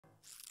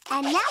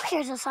And now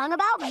here's a song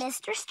about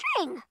Mr.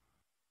 String.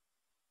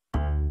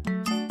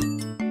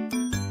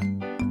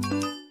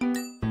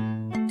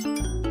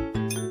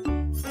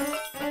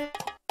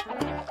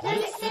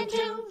 Listen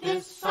to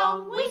this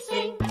song we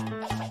sing,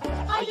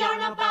 a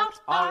yarn about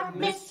our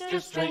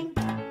Mr. String.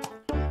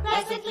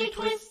 Pleasantly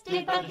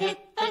twisted but hit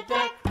the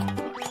deck.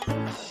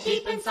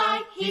 Deep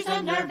inside he's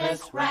a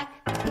nervous wreck.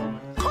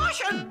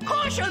 Caution!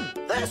 Caution!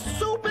 This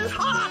soup is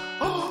hot!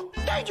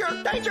 Danger!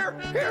 Danger!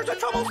 Here's a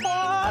trouble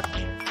spot!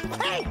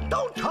 Hey,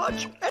 don't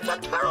touch! It's a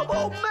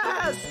terrible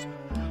mess!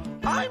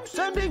 I'm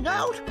sending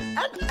out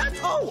an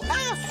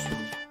SOS!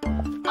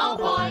 Oh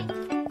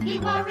boy, he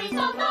worries a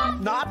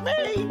lot. Not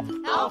me!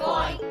 Oh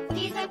boy,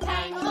 he's a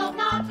tangled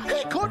knot.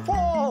 He could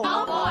fall!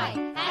 Oh boy,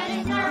 and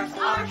his nerves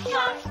are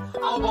shot.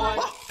 Oh boy,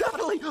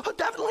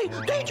 Definitely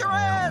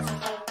dangerous!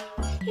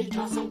 he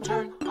toss and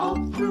turn all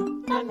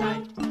through the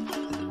night,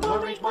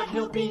 worried what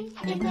he'll be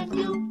in the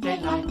new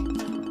daylight.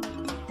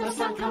 The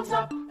sun comes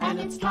up and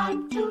it's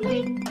time to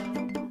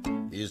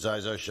leave. His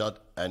eyes are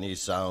shut and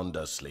he's sound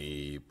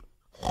asleep.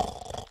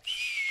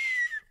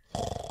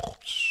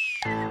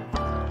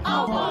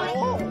 Oh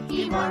boy,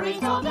 he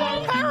worries all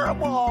day.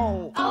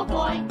 Terrible! Oh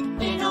boy,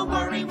 in a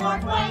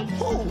worry-wart way.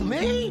 Who,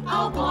 me?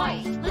 Oh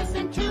boy,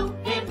 listen to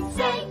him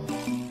say.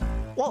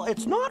 Well,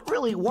 it's not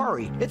really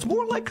worry. It's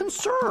more like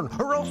concern,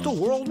 or else the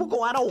world will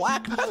go out of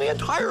whack and the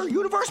entire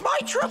universe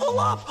might shrivel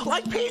up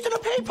like peas in a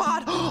pea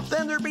pod.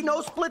 Then there'd be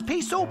no split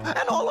pea soup,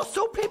 and all the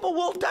soup people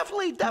will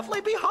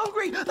definitely be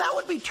hungry. That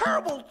would be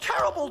terrible,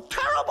 terrible,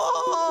 terrible!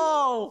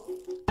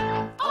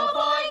 Oh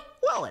boy!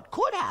 Well, it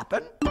could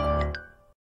happen.